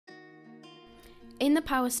In the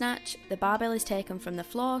Power Snatch, the barbell is taken from the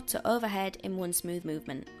floor to overhead in one smooth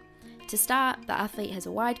movement. To start, the athlete has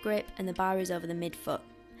a wide grip and the bar is over the midfoot.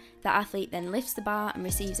 The athlete then lifts the bar and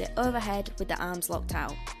receives it overhead with the arms locked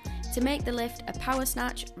out. To make the lift a power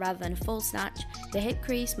snatch rather than a full snatch, the hip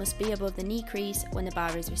crease must be above the knee crease when the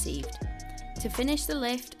bar is received. To finish the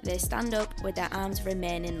lift, they stand up with their arms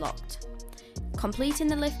remaining locked. Completing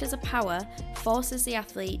the lift as a power forces the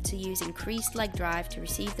athlete to use increased leg drive to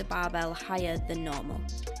receive the barbell higher than normal.